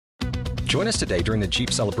Join us today during the Jeep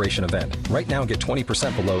Celebration event. Right now, get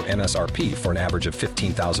 20% below MSRP for an average of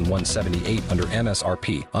 $15,178 under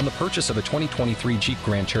MSRP on the purchase of a 2023 Jeep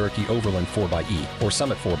Grand Cherokee Overland 4xE or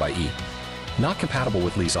Summit 4xE. Not compatible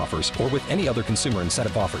with lease offers or with any other consumer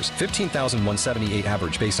incentive offers. $15,178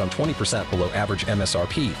 average based on 20% below average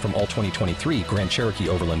MSRP from all 2023 Grand Cherokee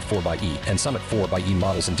Overland 4xE and Summit 4xE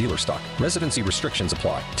models in dealer stock. Residency restrictions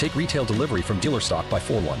apply. Take retail delivery from dealer stock by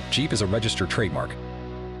 4/1. Jeep is a registered trademark.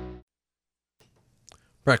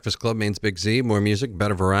 Breakfast Club, Maine's Big Z. More music,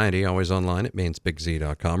 better variety, always online at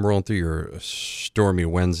mainsbigz.com. Rolling through your stormy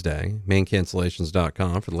Wednesday.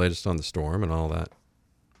 Maincancellations.com for the latest on the storm and all that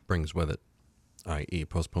brings with it, i.e.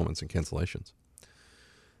 postponements and cancellations.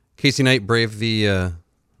 Casey Knight braved the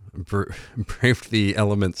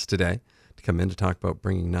elements today to come in to talk about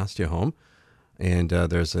bringing Nastya home. And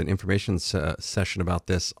there's an information session about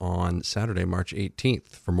this on Saturday, March 18th.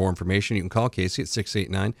 For more information, you can call Casey at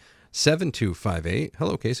 689-7258.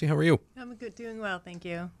 Hello, Casey. How are you? I'm good, doing well, thank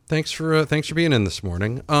you. Thanks for being in this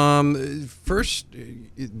morning. First,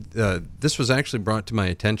 this was actually brought to our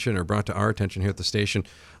attention here at the station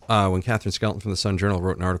when Catherine Skelton from the Sun Journal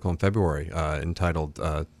wrote an article in February entitled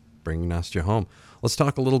 "Bringing Nastya Home." Let's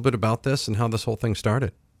talk a little bit about this and how this whole thing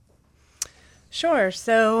started. Sure.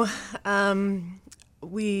 So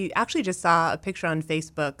we actually just saw a picture on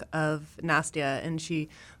Facebook of Nastya, and she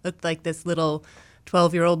looked like this little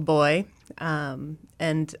 12-year-old boy.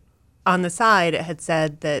 And on the side, it had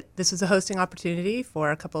said that this was a hosting opportunity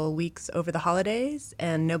for a couple of weeks over the holidays,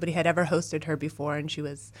 and nobody had ever hosted her before. And she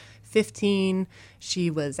was 15. She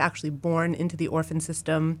was actually born into the orphan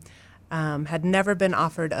system, had never been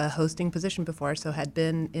offered a hosting position before, so had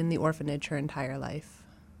been in the orphanage her entire life.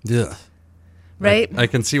 Yeah. Right? I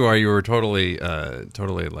can see why you were totally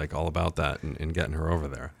like all about that and getting her over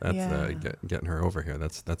there. That's getting her over here.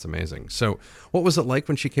 That's amazing. So, what was it like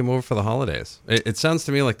when she came over for the holidays? It sounds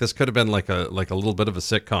to me like this could have been like a little bit of a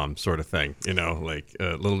sitcom sort of thing, like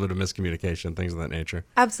a little bit of miscommunication, things of that nature.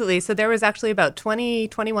 Absolutely. So there was actually about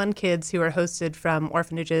 21 kids who were hosted from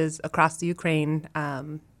orphanages across the Ukraine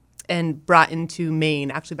and brought into Maine,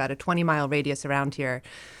 actually about a 20-mile radius around here.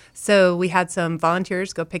 So we had some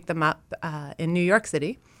volunteers go pick them up in New York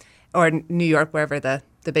City, or New York, wherever the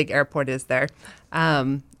big airport is there.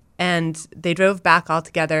 And they drove back all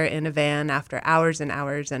together in a van after hours and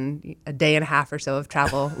hours and a day and a half or so of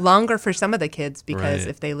travel, longer for some of the kids because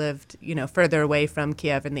if they lived, further away from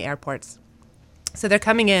Kiev and the airports. So they're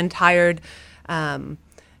coming in tired,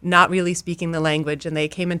 not really speaking the language, and they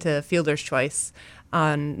came into Fielder's Choice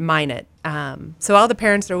on Minot. So all the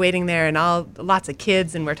parents are waiting there and lots of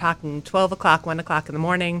kids, and we're talking 12 o'clock, 1 o'clock in the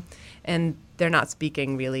morning, and they're not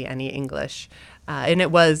speaking really any English. And it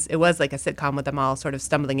was like a sitcom with them all sort of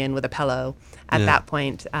stumbling in with a pillow at that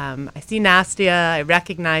point. I see Nastya, I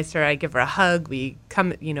recognize her, I give her a hug, we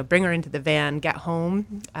come, bring her into the van, get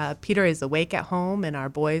home. Peter is awake at home and our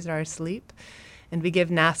boys are asleep. And we give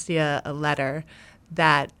Nastya a letter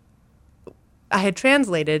that I had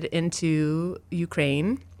translated into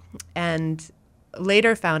Ukraine and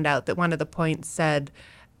later found out that one of the points said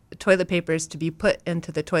toilet paper is to be put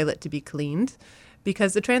into the toilet to be cleaned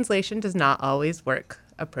because the translation does not always work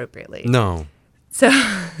appropriately. No. So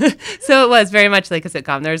it was very much like a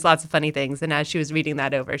sitcom. There was lots of funny things. And as she was reading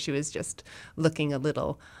that over, she was just looking a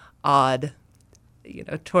little odd,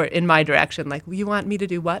 in my direction, like, you want me to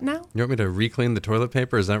do what now? You want me to re-clean the toilet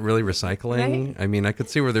paper? Is that really recycling? Right? I mean, I could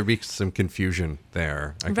see where there'd be some confusion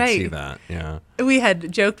there. I could see that, yeah. We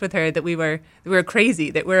had joked with her that we were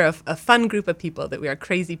crazy, that we're a fun group of people, that we are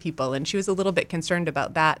crazy people. And she was a little bit concerned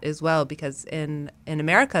about that as well, because in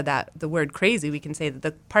America, that the word crazy, we can say that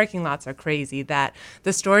the parking lots are crazy, that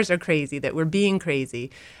the stores are crazy, that we're being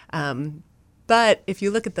crazy. But if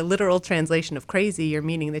you look at the literal translation of crazy, you're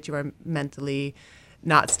meaning that you are mentally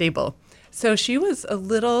not stable. So she was a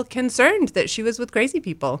little concerned that she was with crazy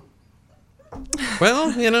people.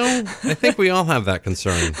 Well, I think we all have that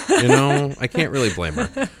concern. I can't really blame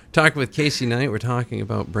her. Talking with Casey Knight, we're talking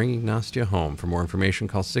about bringing Nastya home. For more information,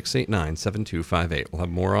 call 689-7258. We'll have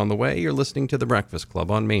more on the way. You're listening to The Breakfast Club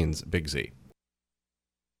on Maine's Big Z.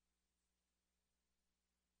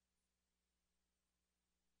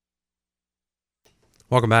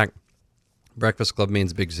 Welcome back. Breakfast Club,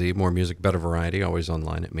 Maine's Big Z. More music, better variety, always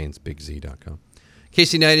online at mainsbigz.com.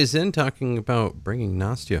 Casey Knight is in talking about bringing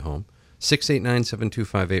Nastya home.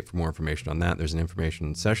 689-7258 for more information on that. There's an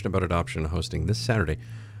information session about adoption hosting this Saturday,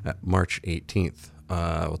 March 18th.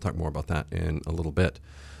 We'll talk more about that in a little bit.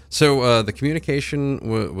 So the communication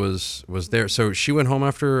was there. So she went home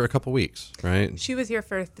after a couple weeks, right? She was here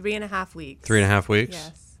for 3.5 weeks. 3.5 weeks?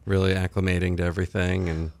 Yes. Really acclimating to everything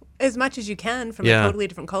and... As much as you can from a totally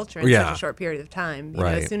different culture in such a short period of time. You know,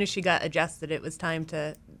 as soon as she got adjusted, it was time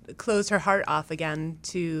to close her heart off again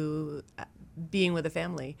to being with a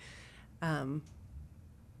family.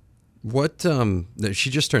 She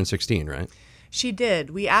just turned 16, right? She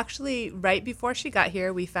did. We actually, right before she got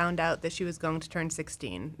here, we found out that she was going to turn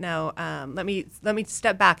 16. Now, let me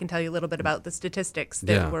step back and tell you a little bit about the statistics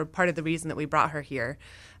that were part of the reason that we brought her here,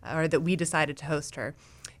 or that we decided to host her.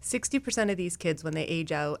 60% of these kids, when they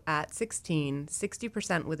age out at 16,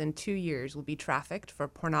 60% within 2 years will be trafficked for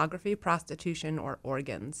pornography, prostitution, or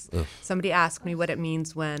organs. Ugh. Somebody asked me what it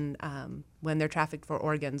means when they're trafficked for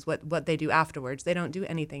organs, what they do afterwards. They don't do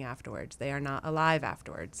anything afterwards. They are not alive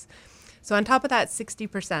afterwards. So on top of that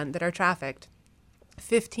 60% that are trafficked,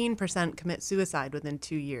 15% commit suicide within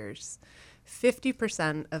 2 years.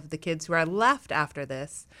 50% of the kids who are left after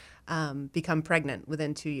this become pregnant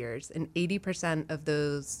within 2 years. And 80% of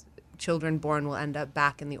those children born will end up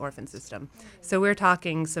back in the orphan system. So we're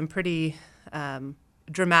talking some pretty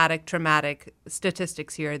dramatic, traumatic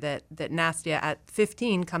statistics here that Nastya at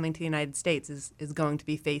 15 coming to the United States is going to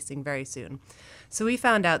be facing very soon. So we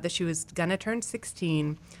found out that she was going to turn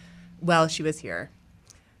 16 while she was here.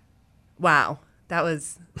 Wow. That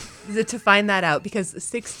was to find that out, because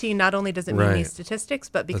 16 not only does it mean these statistics,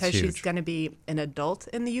 but because she's going to be an adult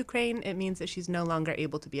in the Ukraine, it means that she's no longer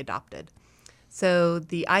able to be adopted. So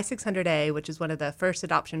the I-600A, which is one of the first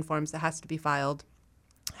adoption forms that had to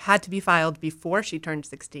be filed before she turned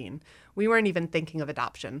 16. We weren't even thinking of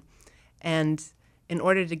adoption. And in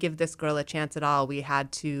order to give this girl a chance at all, we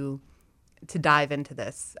had to dive into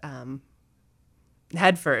this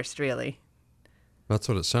head first, really. That's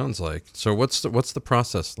what it sounds like. So what's the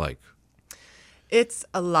process like? It's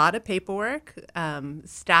a lot of paperwork,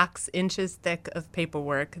 stacks, inches thick of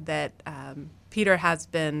paperwork that Peter has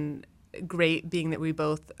been great, being that we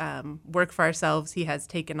both work for ourselves. He has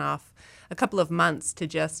taken off a couple of months to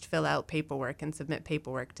just fill out paperwork and submit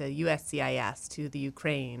paperwork to USCIS, to the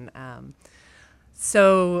Ukraine.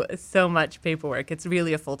 So much paperwork. It's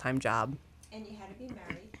really a full-time job. And you had to be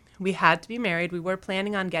married. We had to be married. We were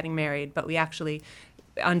planning on getting married, but we actually,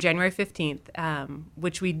 on January 15th,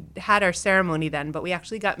 which we had our ceremony then, but we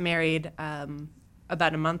actually got married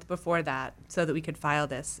about a month before that so that we could file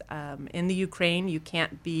this. In the Ukraine, you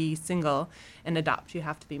can't be single and adopt. You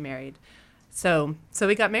have to be married. So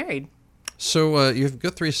we got married. So you've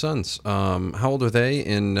got 3 sons. How old are they,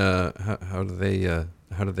 and how do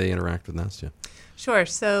they interact with Nastya? Sure.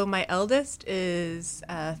 So my eldest is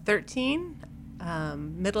 13.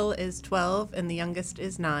 Middle is 12, and the youngest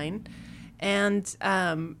is 9. And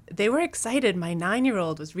they were excited. My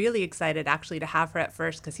 9-year-old was really excited, actually, to have her at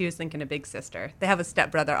first, because he was thinking a big sister. They have a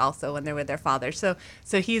stepbrother also when they're with their father. So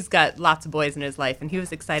he's got lots of boys in his life, and he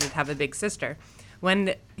was excited to have a big sister.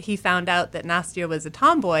 When he found out that Nastya was a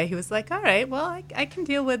tomboy, he was like, all right, well, I can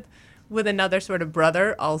deal with another sort of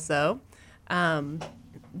brother also.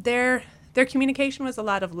 Their communication was a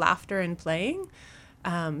lot of laughter and playing.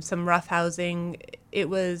 Some roughhousing. It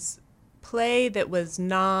was play that was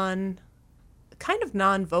kind of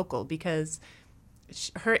non-vocal, because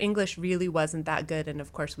her English really wasn't that good, and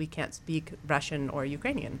of course we can't speak Russian or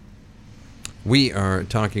Ukrainian. We are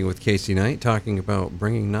talking with Casey Knight, talking about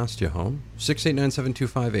bringing Nastya home.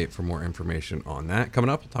 689-7258 for more information on that. Coming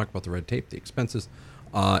up, we'll talk about the red tape, the expenses,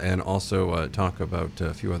 and also talk about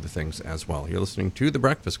a few other things as well. You're listening to The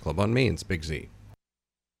Breakfast Club on Maine's Big Z.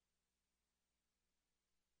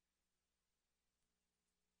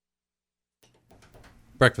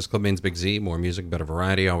 Breakfast Club Maine's Big Z. More music, better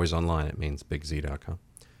variety, always online at mainsbigz.com.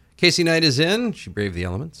 Casey Knight is in. She braved the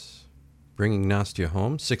elements. Bringing Nastya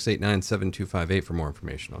home. 689-7258 for more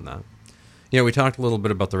information on that. You know, we talked a little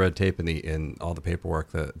bit about the red tape and all the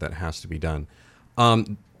paperwork that has to be done.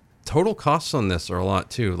 Total costs on this are a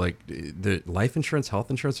lot too. Like the life insurance,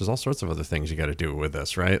 health insurance, there's all sorts of other things you got to do with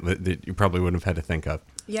this, right? That you probably wouldn't have had to think of.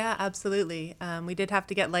 Yeah, absolutely. We did have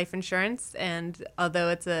to get life insurance, and although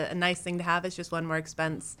it's a nice thing to have, it's just one more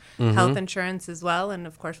expense. Mm-hmm. Health insurance as well, and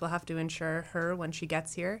of course we'll have to insure her when she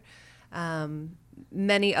gets here.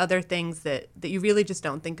 Many other things that you really just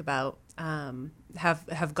don't think about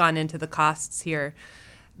have gone into the costs here.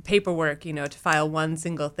 Paperwork, to file one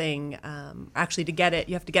single thing. Actually, to get it,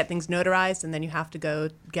 you have to get things notarized, and then you have to go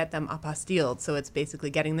get them apostilled. So it's basically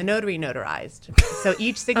getting the notary notarized. So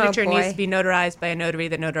each signature needs to be notarized by a notary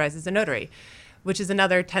that notarizes a notary, which is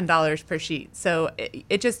another $10 per sheet. So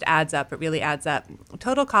it just adds up. It really adds up.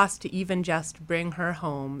 Total cost to even just bring her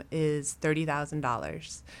home is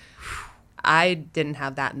 $30,000. I didn't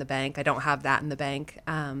have that in the bank. I don't have that in the bank.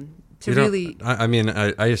 I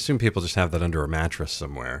assume people just have that under a mattress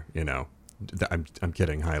somewhere, I'm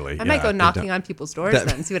kidding highly. I might go knocking on people's doors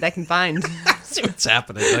then, see what I can find. See what's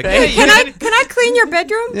happening. Like, Right. hey, Can I clean your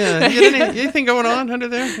bedroom? Yeah, you got anything going on under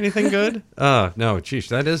there? Anything good? No, geez,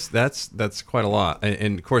 that's quite a lot.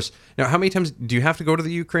 And of course, now how many times do you have to go to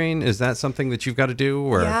the Ukraine? Is that something that you've got to do?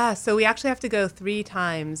 Or Yeah, so we actually have to go 3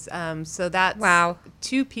 times. So that's Wow.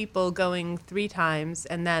 2 people going 3 times,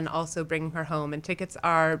 and then also bringing her home. And tickets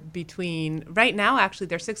are between right now. Actually,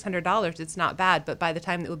 they're $600. It's not bad, but by the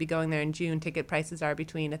time that we'll be going there in June, ticket prices are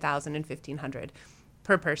between $1,000 and $1,500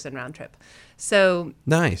 per person round trip. So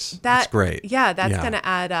nice. That's great. Yeah, that's going to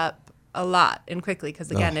add up a lot and quickly because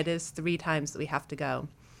again, it is 3 times that we have to go.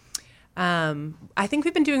 I think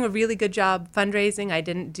we've been doing a really good job fundraising. I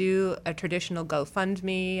didn't do a traditional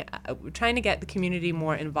GoFundMe. We're trying to get the community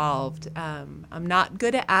more involved. I'm not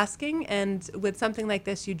good at asking, and with something like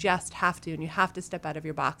this, you just have to, and you have to step out of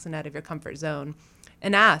your box and out of your comfort zone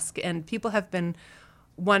and ask. And people have been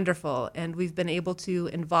wonderful, and we've been able to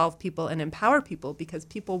involve people and empower people because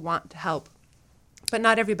people want to help. But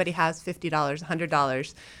not everybody has $50,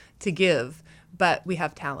 $100 to give, but we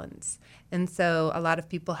have talents. And so a lot of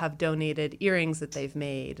people have donated earrings that they've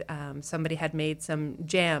made. Somebody had made some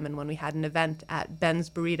jam, and when we had an event at Ben's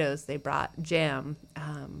Burritos, they brought jam.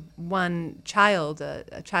 One child,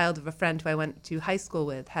 a child of a friend who I went to high school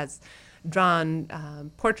with, has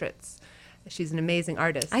drawn portraits. She's an amazing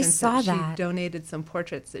artist. I saw that. She donated some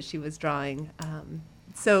portraits that she was drawing.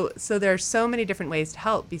 So there are so many different ways to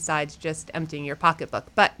help besides just emptying your pocketbook.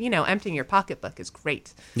 But, emptying your pocketbook is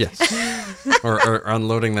great. Yes. or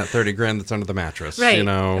unloading that 30 grand that's under the mattress. Right.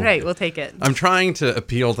 Right. We'll take it. I'm trying to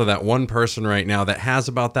appeal to that one person right now that has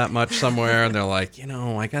about that much somewhere. And they're like,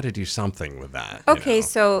 I got to do something with that. Okay,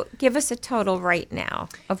 so give us a total right now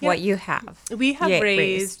of what you have. We have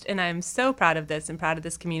raised, and I'm so proud of this and proud of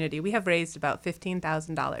this community, we have raised about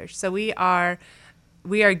 $15,000. So we are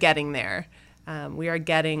getting there. We are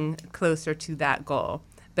getting closer to that goal.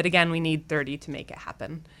 But again, we need 30 to make it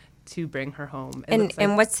happen, to bring her home.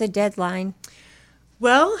 And what's the deadline?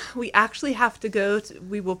 Well, we actually have to go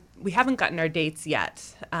we haven't gotten our dates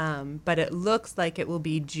yet, but it looks like it will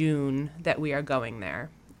be June that we are going there.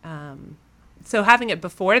 So having it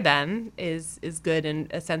before then is good in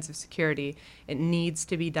a sense of security. It needs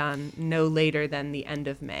to be done no later than the end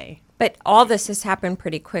of May. But all this has happened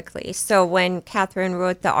pretty quickly. So when Catherine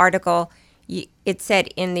wrote the article, it said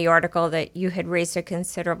in the article that you had raised a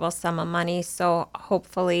considerable sum of money. So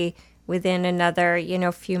hopefully within another,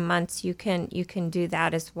 few months, you can do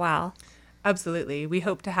that as well. Absolutely. We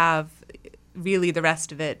hope to have really the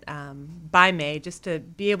rest of it by May, just to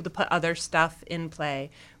be able to put other stuff in play.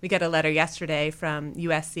 We got a letter yesterday from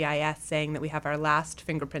USCIS saying that we have our last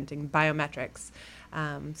fingerprinting biometrics.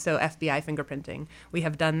 So FBI fingerprinting. We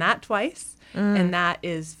have done that twice, and that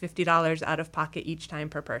is $50 out of pocket each time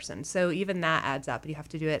per person. So even that adds up. You have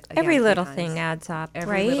to do it again Every 3 little times. thing adds up,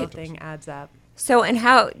 Every right? little thing adds up. So, and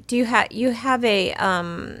how do you have a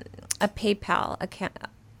PayPal account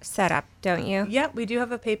set up, don't you? Yep, we do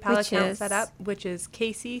have a PayPal Which account is? set up, which is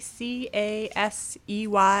Casey, CASEY,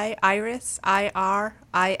 Iris,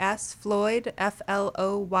 IRIS, Floyd,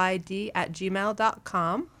 FLOYD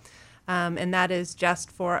 @gmail.com. And that is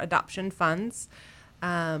just for adoption funds.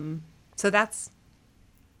 So that's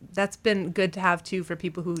been good to have too for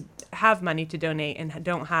people who have money to donate and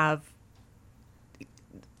don't have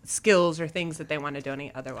skills or things that they want to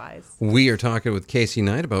donate otherwise. We are talking with Casey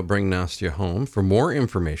Knight about Bring Nastya Home. For more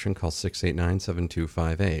information, call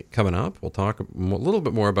 689-7258. Coming up, we'll talk a little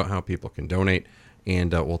bit more about how people can donate,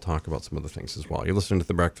 and we'll talk about some other things as well. You're listening to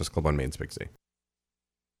The Breakfast Club on Maine's Big Z.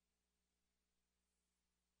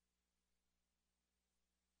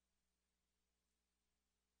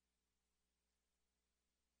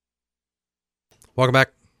 Welcome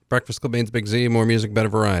back. Breakfast Club, Maine's Big Z. More music, better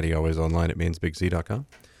variety. Always online at mainsbigz.com.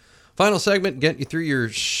 Final segment, getting you through your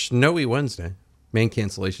snowy Wednesday.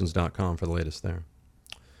 Maincancellations.com for the latest there.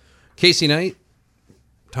 Casey Knight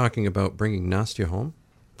talking about bringing Nastya home.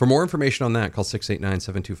 For more information on that, call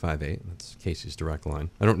 689-7258. That's Casey's direct line.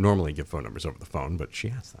 I don't normally give phone numbers over the phone, but she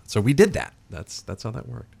asked that. So we did that. That's how that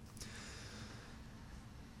worked.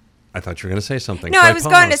 I thought you were going to say something. No, so I was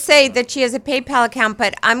going to say that she has a PayPal account,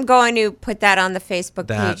 but I'm going to put that on the Facebook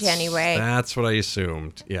page anyway. That's what I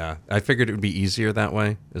assumed. Yeah. I figured it would be easier that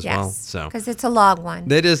way as well. Yes, So because it's a long one.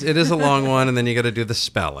 It is a long one, and then you got to do the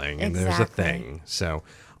spelling, and there's a Exactly. thing. So,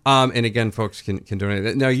 and again, folks can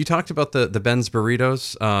donate. Now, you talked about the Ben's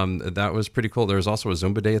Burritos. That was pretty cool. There was also a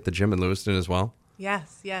Zumba day at the gym in Lewiston as well.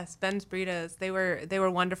 Yes, Ben's Burritos. They were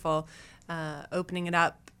wonderful, opening it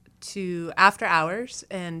up to after hours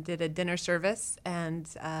and did a dinner service, and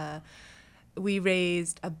We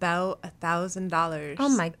raised about $1,000. Oh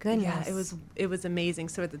my goodness! Yeah, it was amazing.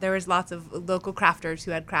 So there was lots of local crafters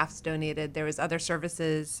who had crafts donated. There was other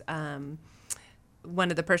services.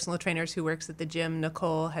 One of the personal trainers who works at the gym,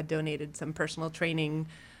 Nicole, had donated some personal training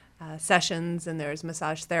sessions, and there's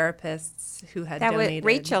massage therapists who had donated.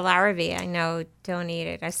 Rachel Larrabee, I know,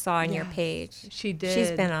 donated. I saw on your page. She did.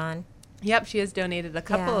 She's been on. Yep, she has donated a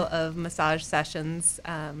couple of massage sessions.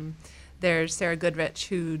 There's Sarah Goodrich,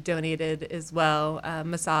 who donated as well,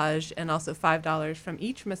 massage, and also $5 from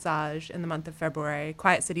each massage in the month of February.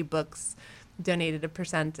 Quiet City Books donated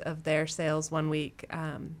 1% of their sales one week.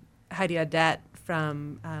 Heidi Audette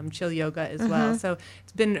from Chill Yoga as well. So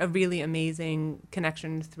it's been a really amazing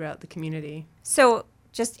connection throughout the community. So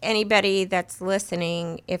just anybody that's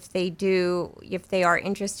listening, if they are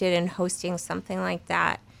interested in hosting something like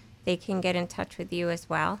that, they can get in touch with you as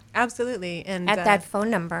well. Absolutely. And at that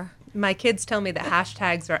phone number. My kids tell me that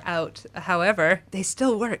hashtags are out. However, they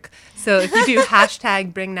still work. So if you do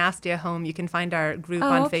hashtag Bring Nastya Home, you can find our group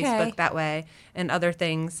on Facebook that way, and other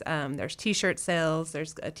things. There's T-shirt sales.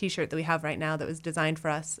 There's a T-shirt that we have right now that was designed for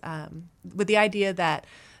us with the idea that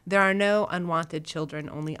there are no unwanted children,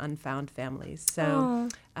 only unfound families. So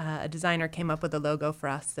a designer came up with a logo for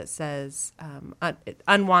us that says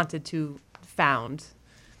unwanted to found.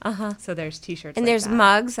 So there's T-shirts and like there's that.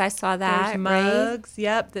 Mugs. I saw that. There's mugs,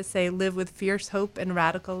 yep, that say "Live with fierce hope and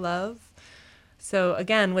radical love." So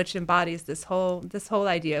again, which embodies this whole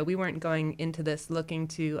idea. We weren't going into this looking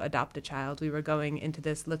to adopt a child. We were going into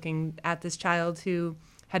this looking at this child who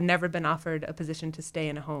had never been offered a position to stay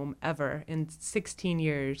in a home ever in 16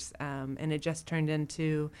 years, and it just turned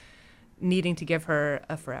into needing to give her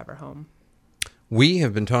a forever home. We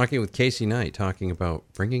have been talking with Casey Knight, talking about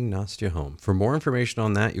bringing Nastya home. For more information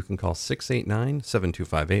on that, you can call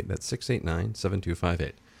 689-7258. That's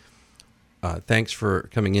 689-7258. Thanks for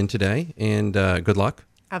coming in today, and good luck.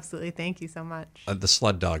 Absolutely. Thank you so much. The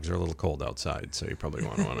sled dogs are a little cold outside, so you probably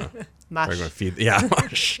want to Mush. feed. Yeah,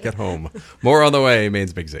 mush. Get home. More on the way.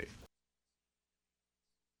 Maine's Big Z.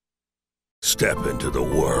 Step into the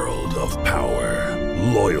world of power,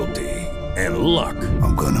 loyalty, and luck.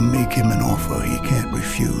 I'm gonna make him an offer he can't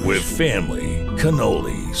refuse. With family,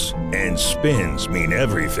 cannolis, and spins mean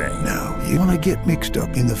everything. Now, you wanna get mixed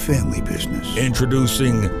up in the family business.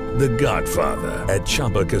 Introducing The Godfather at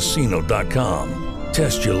ChumbaCasino.com.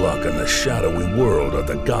 Test your luck in the shadowy world of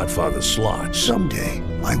The Godfather slot. Someday,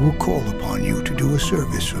 I will call upon you to do a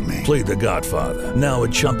service for me. Play The Godfather, now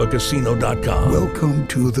at ChumbaCasino.com. Welcome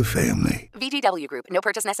to the family. VGW Group. No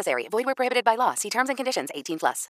purchase necessary. Void where prohibited by law. See terms and conditions. 18+.